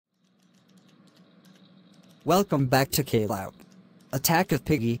Welcome back to Caillout. Attack of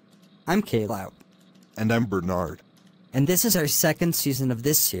Piggy. I'm Caillout. And I'm Bernard. And this is our second season of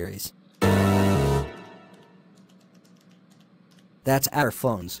this series. That's our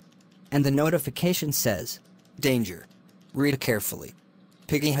phones. And the notification says, Danger. Read carefully.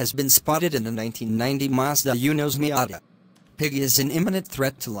 Piggy has been spotted in the 1990 Mazda Unos Miata. Piggy is an imminent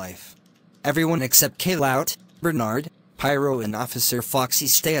threat to life. Everyone except Caillout, Bernard, Pyro and Officer Foxy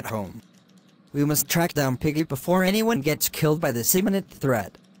stay at home. We must track down Piggy before anyone gets killed by this imminent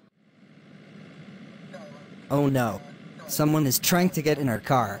threat. Oh no. Someone is trying to get in our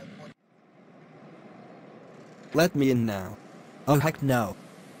car. Let me in now. Oh heck no.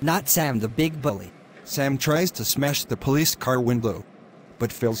 Not Sam the big bully. Sam tries to smash the police car window,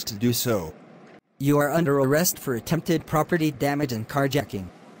 but fails to do so. You are under arrest for attempted property damage and carjacking.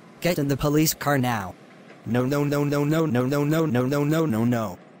 Get in the police car now. No no no no no no no no no no no no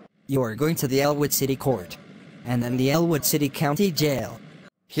no. You are going to the Elwood City Court. And then the Elwood City County Jail.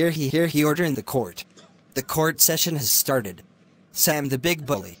 Hear he order in the court. The court session has started. Sam the big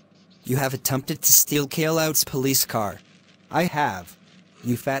bully. You have attempted to steal Caillout's police car. I have.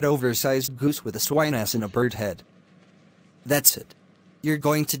 You fat oversized goose with a swine ass and a bird head. That's it. You're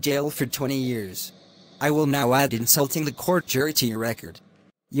going to jail for 20 years. I will now add insulting the court jury to your record.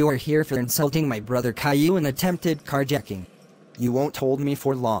 You are here for insulting my brother Caillou and attempted carjacking. You won't hold me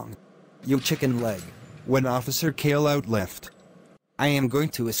for long. You chicken leg. When Officer Caillout left, I am going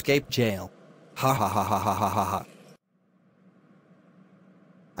to escape jail. Ha ha ha ha ha ha ha ha.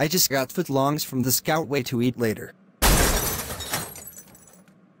 I just got footlongs from the scout way to eat later.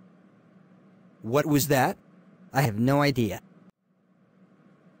 What was that? I have no idea.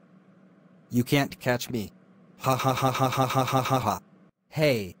 You can't catch me. Ha ha ha ha ha ha ha ha ha.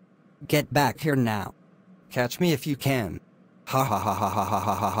 Hey. Get back here now. Catch me if you can. Ha ha ha ha ha ha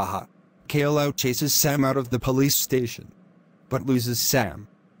ha ha ha ha. Caillout chases Sam out of the police station, but loses Sam.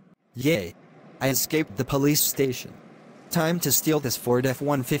 Yay. I escaped the police station. Time to steal this Ford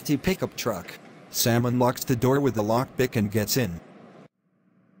F-150 pickup truck. Sam unlocks the door with the lockpick and gets in.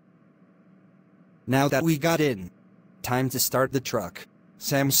 Now that we got in, time to start the truck.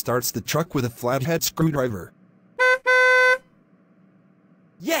 Sam starts the truck with a flathead screwdriver.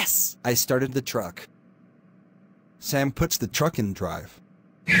 Yes! I started the truck. Sam puts the truck in drive.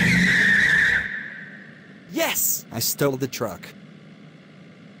 Yes! I stole the truck.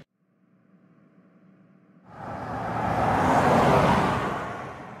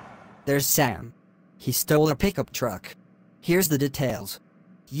 There's Sam. He stole a pickup truck. Here's the details.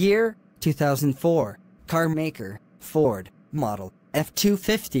 Year, 2004. Car maker, Ford. Model,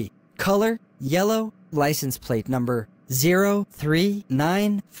 F-250. Color, yellow. License plate number,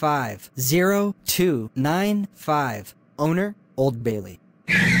 039500295. Owner, Old Bailey.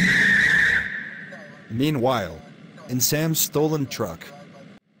 Meanwhile, in Sam's stolen truck.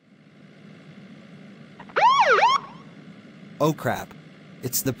 Oh crap.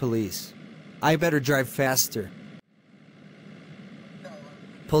 It's the police. I better drive faster.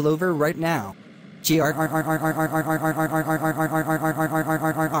 Pull over right now.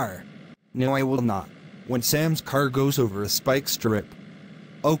 No, I will not. When Sam's car goes over a spike strip.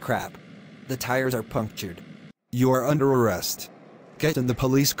 Oh crap. The tires are punctured. You are under arrest. Get in the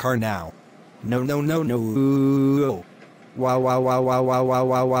police car now. No no no no. Wow wow wow wow wow wow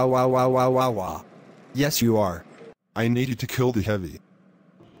wow wow wow wow wow wow wow. Yes you are. I need you to kill the heavy.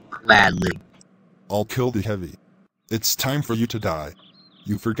 Gladly. I'll kill the heavy. It's time for you to die.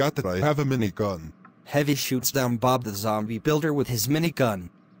 You forgot that I have a minigun. Heavy shoots down Bob the zombie builder with his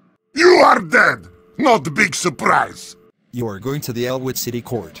minigun. You are dead! Not a big surprise! You are going to the Elwood City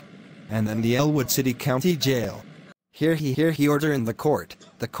Court. And then the Elwood City County Jail. Hear he order in the court.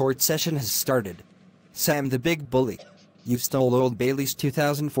 The court session has started. Sam the big bully. You stole Old Bailey's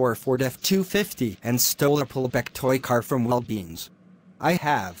 2004 Ford F-250 and stole a pullback toy car from Wellbeans. I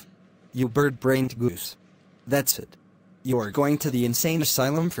have. You bird-brained goose. That's it. You are going to the insane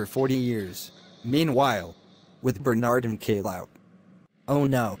asylum for 40 years. Meanwhile, with Bernard and Caillout. Oh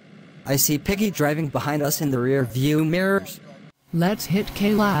no. I see Piggy driving behind us in the rear view mirrors. Let's hit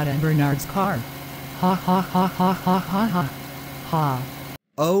Caillout and Bernard's car. Ha ha ha ha ha ha ha. Ha.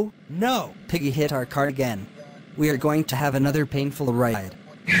 Oh no. Piggy hit our car again. We are going to have another painful ride.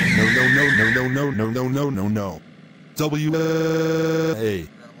 No no no no no no no no no no no. W-A.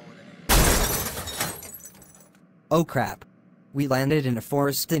 Oh crap. We landed in a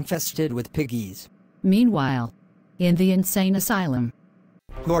forest infested with piggies. Meanwhile, in the insane asylum.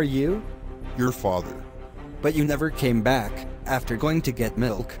 Who are you? Your father. But you never came back, after going to get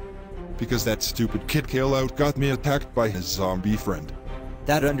milk. Because that stupid kid Caillout got me attacked by his zombie friend.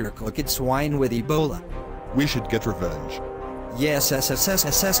 That undercooked swine with Ebola. We should get revenge. Yes, yes, yes, yes,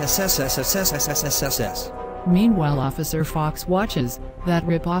 yes, yes, yes, yes, yes, yes, yes, yes, yes, yes, yes. Meanwhile, Officer Fox watches that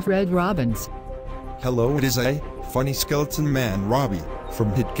rip-off Red Robins. Hello, it is a funny skeleton man, Robbie,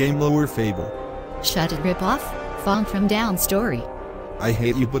 from hit game Lower Fable. Shut it, rip-off. Phone from down story. I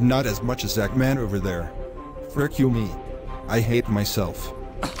hate you, but not as much as that man over there. Frick you me. I hate myself.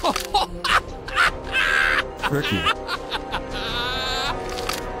 Frick you.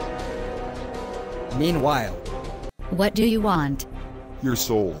 Meanwhile, What do you want? Your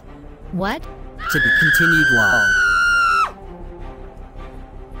soul. What? to be continued lol.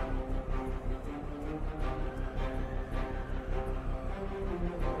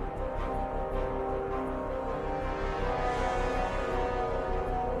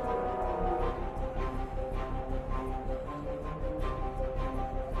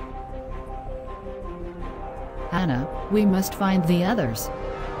 Anna, we must find the others.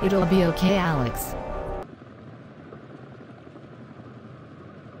 It'll be okay, Alex.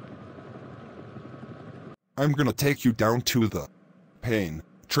 I'm gonna take you down to the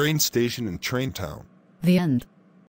train station in Train Town. The end.